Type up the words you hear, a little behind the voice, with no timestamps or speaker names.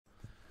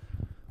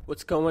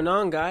What's going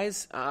on,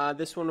 guys?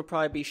 This one will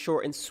probably be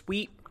short and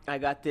sweet. I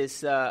got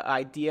this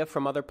idea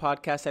from other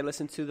podcasts I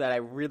listened to that I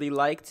really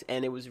liked,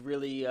 and it was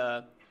really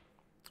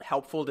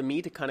helpful to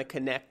me to kind of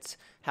connect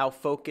how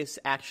focus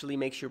actually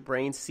makes your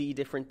brain see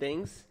different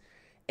things.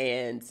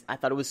 And I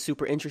thought it was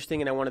super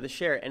interesting, and I wanted to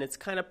share it. And it's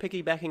kind of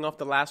piggybacking off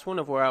the last one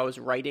of where I was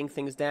writing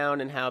things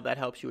down and how that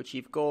helps you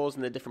achieve goals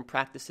and the different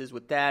practices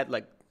with that,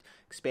 like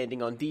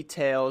expanding on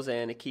details,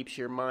 and it keeps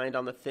your mind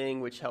on the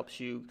thing, which helps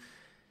you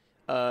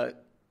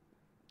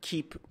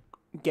keep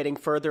getting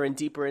further and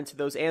deeper into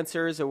those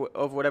answers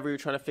of whatever you're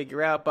trying to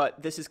figure out.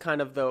 But this is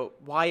kind of the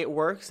why it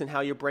works and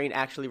how your brain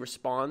actually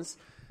responds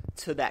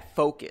to that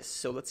focus.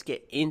 So let's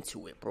get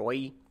into it,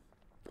 boy.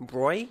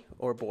 Boy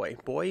or boy?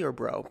 Boy or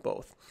bro?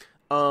 Both.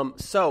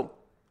 So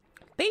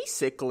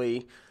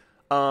basically,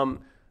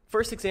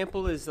 first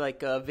example is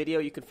like a video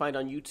you can find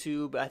on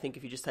YouTube. I think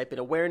if you just type in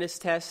awareness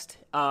test,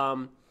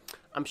 I'm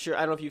sure, I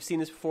don't know if you've seen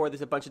this before.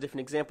 There's a bunch of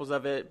different examples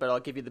of it, but I'll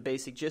give you the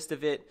basic gist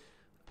of it.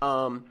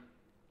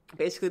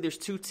 Basically, there's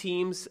two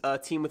teams, a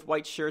team with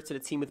white shirts and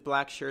a team with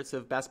black shirts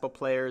of basketball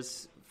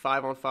players,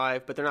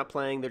 5-on-5, but they're not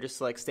playing. They're just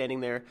like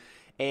standing there.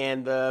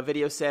 And the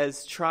video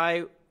says,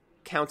 try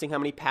counting how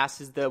many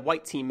passes the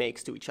white team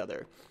makes to each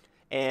other.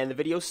 And the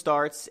video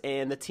starts,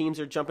 and the teams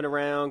are jumping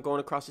around, going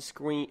across the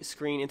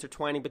screen,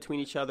 intertwining between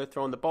each other,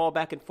 throwing the ball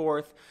back and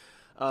forth.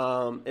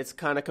 It's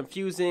kind of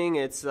confusing.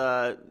 It's you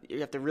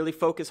have to really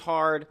focus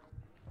hard.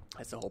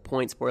 That's the whole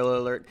point, spoiler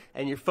alert.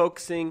 And you're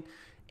focusing.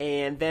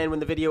 And then when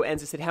the video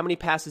ends, it said, how many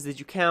passes did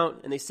you count?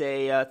 And they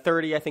say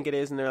 30, I think it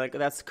is. And they're like,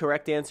 that's the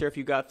correct answer. If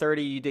you got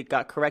 30, you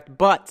got correct.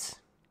 But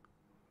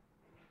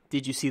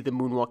did you see the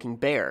moonwalking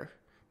bear?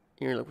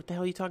 And you're like, what the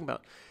hell are you talking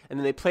about? And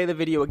then they play the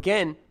video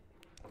again,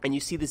 and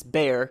you see this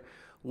bear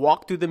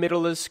walk through the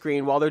middle of the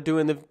screen while they're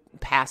doing the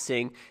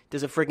passing,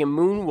 does a friggin'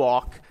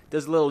 moonwalk,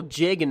 does a little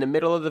jig in the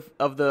middle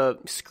of the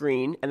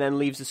screen, and then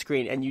leaves the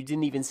screen. And you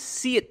didn't even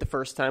see it the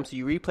first time, so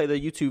you replay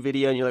the YouTube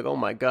video, and you're like, oh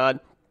my God.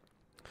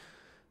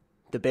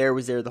 The bear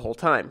was there the whole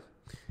time.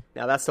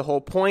 Now, that's the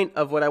whole point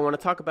of what I want to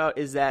talk about,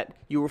 is that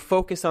you were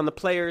focused on the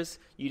players.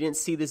 You didn't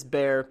see this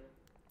bear.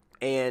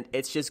 And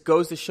it just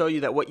goes to show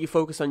you that what you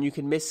focus on, you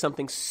can miss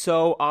something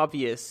so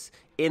obvious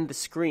in the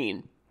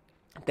screen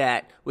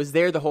that was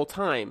there the whole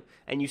time.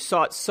 And you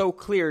saw it so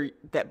clear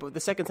that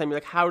the second time you're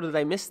like, how did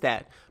I miss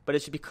that? But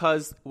it's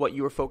because what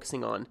you were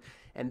focusing on.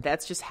 And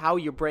that's just how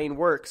your brain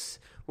works.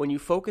 When you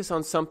focus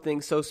on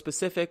something so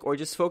specific or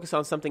just focus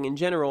on something in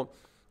general,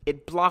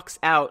 it blocks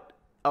out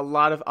a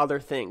lot of other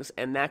things,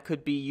 and that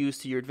could be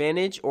used to your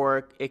advantage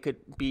or it could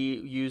be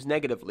used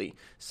negatively.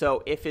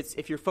 So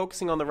if you're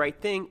focusing on the right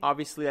thing,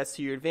 obviously that's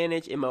to your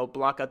advantage. It will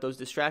block out those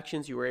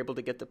distractions. You were able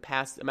to get the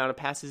amount of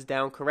passes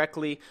down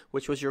correctly,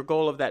 which was your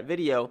goal of that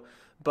video.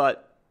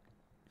 But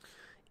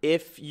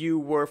if you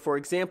were, for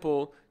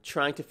example,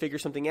 trying to figure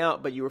something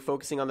out, but you were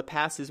focusing on the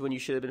passes when you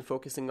should have been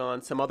focusing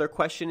on some other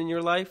question in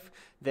your life,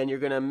 then you're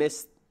going to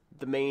miss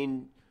the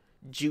main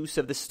juice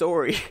of the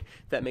story,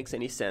 if that makes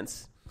any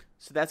sense.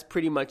 So that's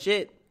pretty much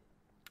it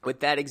with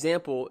that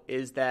example,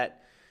 is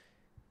that,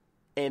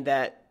 and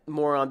that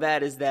more on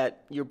that is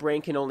that your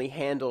brain can only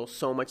handle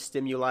so much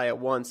stimuli at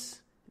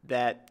once,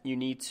 that you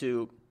need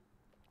to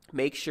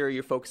make sure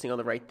you're focusing on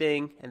the right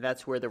thing. And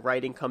that's where the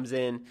writing comes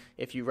in.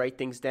 If you write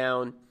things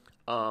down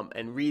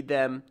and read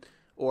them,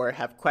 or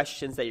have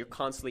questions that you're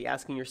constantly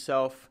asking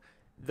yourself,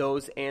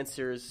 those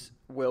answers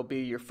will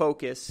be your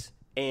focus.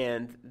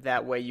 And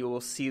that way you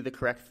will see the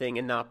correct thing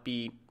and not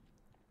be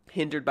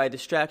hindered by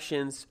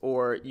distractions,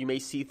 or you may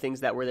see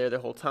things that were there the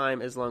whole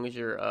time, as long as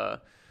you're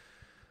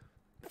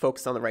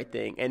focused on the right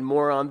thing. And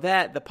more on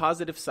that, the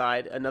positive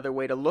side, another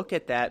way to look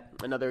at that,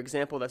 another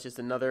example, that's just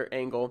another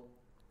angle,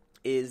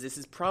 is this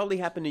has probably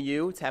happened to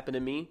you. It's happened to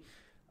me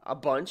a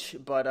bunch,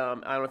 but I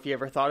don't know if you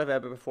ever thought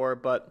about it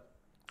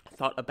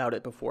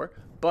before,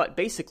 but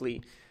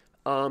basically,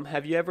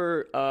 have you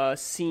ever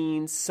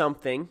seen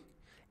something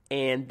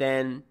and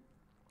then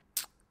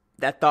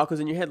that thought goes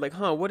in your head, like,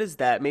 what is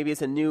that? Maybe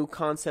it's a new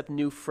concept,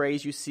 new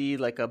phrase you see,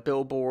 like a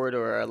billboard,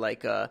 or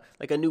like a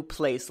new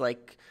place,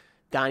 like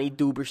Donnie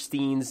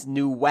Duberstein's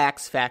new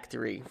wax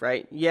factory,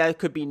 right? Yeah, it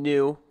could be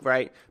new,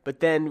 right? But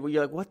then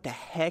you're like, what the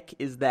heck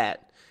is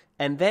that?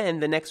 And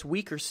then the next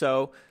week or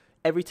so,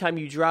 every time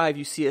you drive,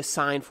 you see a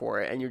sign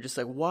for it, and you're just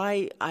like,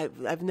 why?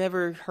 I've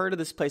never heard of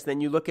this place. And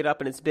then you look it up,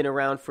 and it's been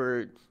around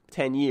for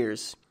 10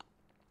 years.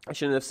 I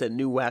shouldn't have said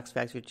new wax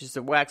factory, it's just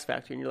a wax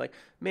factory. And you're like,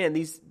 man,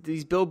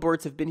 these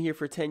billboards have been here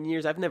for 10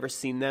 years. I've never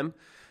seen them.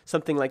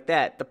 Something like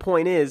that. The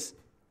point is,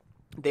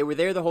 they were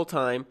there the whole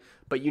time,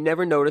 but you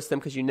never noticed them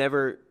because you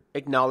never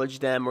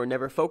acknowledged them or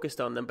never focused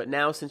on them. But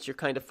now, since you're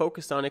kind of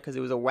focused on it because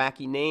it was a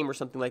wacky name or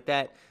something like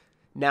that,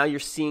 now you're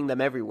seeing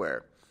them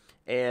everywhere.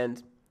 And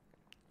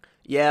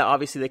yeah,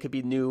 obviously they could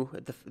be new.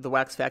 The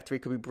wax factory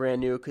could be brand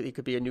new. It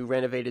could be a new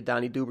renovated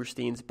Donnie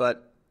Duberstein's,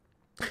 but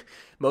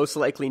most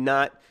likely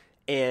not.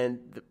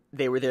 And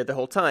they were there the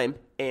whole time.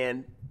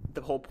 And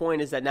the whole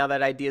point is that now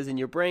that idea is in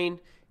your brain,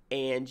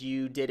 and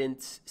you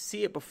didn't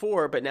see it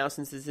before, but now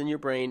since it's in your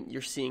brain,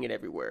 you're seeing it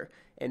everywhere.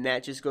 And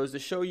that just goes to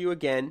show you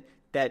again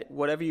that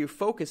whatever you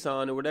focus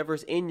on or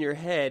whatever's in your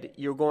head,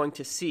 you're going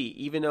to see,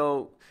 even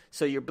though,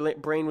 so your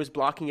brain was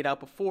blocking it out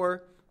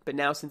before, but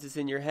now since it's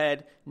in your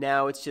head,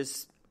 now it's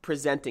just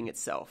presenting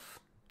itself,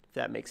 if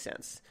that makes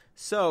sense.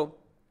 So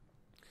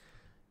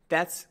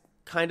that's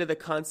kind of the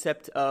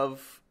concept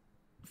of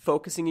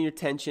focusing your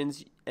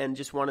attentions, and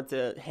just wanted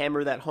to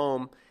hammer that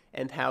home,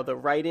 and how the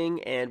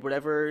writing and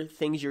whatever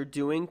things you're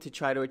doing to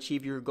try to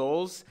achieve your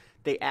goals,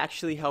 they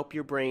actually help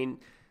your brain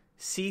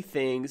see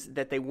things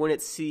that they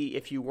wouldn't see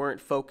if you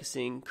weren't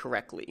focusing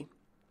correctly.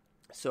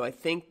 So I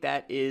think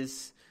that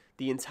is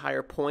the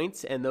entire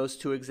point, and those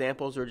two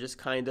examples are just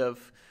kind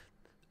of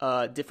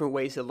different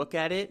ways to look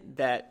at it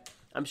that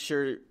I'm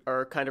sure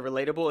are kind of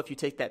relatable. If you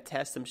take that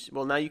test,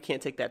 well, now you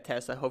can't take that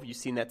test. I hope you've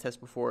seen that test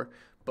before,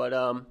 but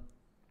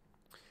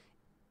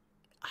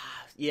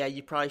yeah,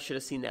 you probably should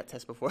have seen that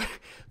test before.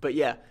 But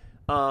yeah,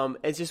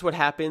 it's just what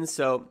happens.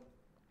 So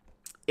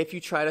if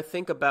you try to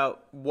think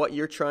about what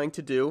you're trying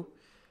to do,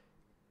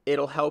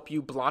 it'll help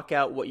you block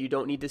out what you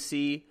don't need to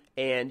see.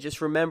 And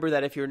just remember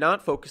that if you're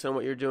not focused on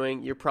what you're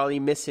doing, you're probably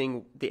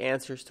missing the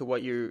answers to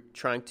what you're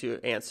trying to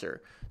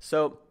answer.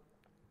 So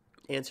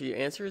answer your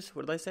answers.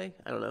 What did I say?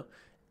 I don't know.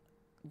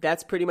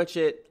 That's pretty much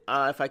it.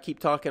 If I keep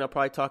talking, I'll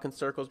probably talk in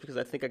circles because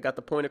I think I got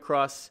the point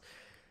across.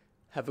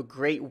 Have a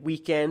great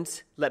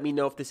weekend. Let me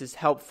know if this is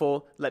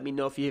helpful. Let me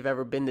know if you've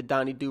ever been to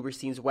Donnie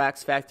Duberstein's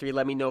Wax Factory.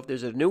 Let me know if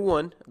there's a new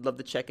one. I'd love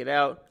to check it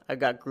out. I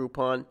got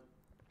Groupon.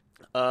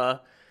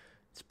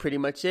 It's pretty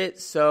much it.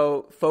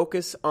 So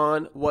focus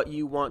on what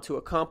you want to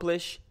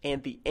accomplish,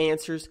 and the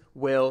answers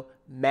will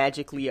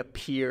magically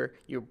appear.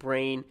 Your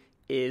brain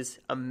is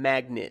a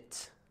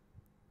magnet.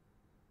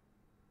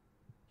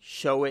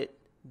 Show it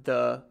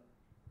the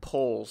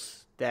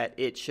poles that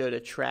it should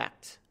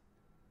attract.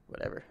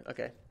 Whatever.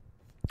 Okay.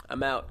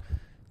 I'm out.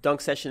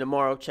 Dunk session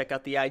tomorrow. Check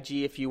out the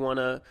IG if you want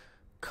to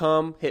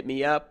come. Hit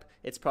me up.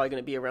 It's probably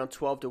going to be around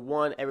 12 to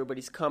 1.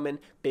 Everybody's coming.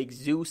 Big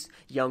Zeus,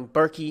 Young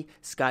Berkey,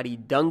 Scotty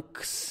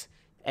Dunks.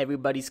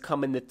 Everybody's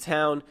coming to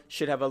town.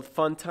 Should have a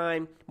fun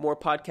time. More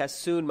podcasts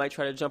soon. Might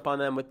try to jump on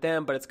them with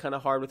them, but it's kind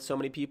of hard with so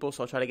many people,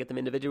 so I'll try to get them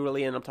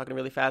individually, and I'm talking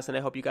really fast, and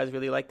I hope you guys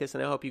really like this,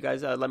 and I hope you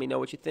guys let me know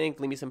what you think.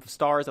 Leave me some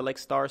stars. I like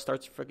stars.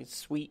 Stars are freaking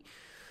sweet.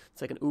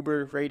 It's like an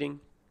Uber rating,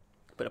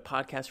 but a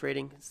podcast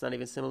rating. It's not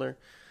even similar.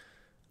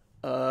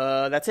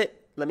 That's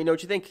it. Let me know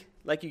what you think.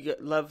 Like you,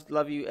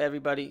 love you,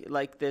 everybody.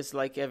 Like this,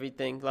 like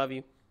everything. Love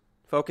you.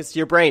 Focus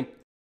your brain.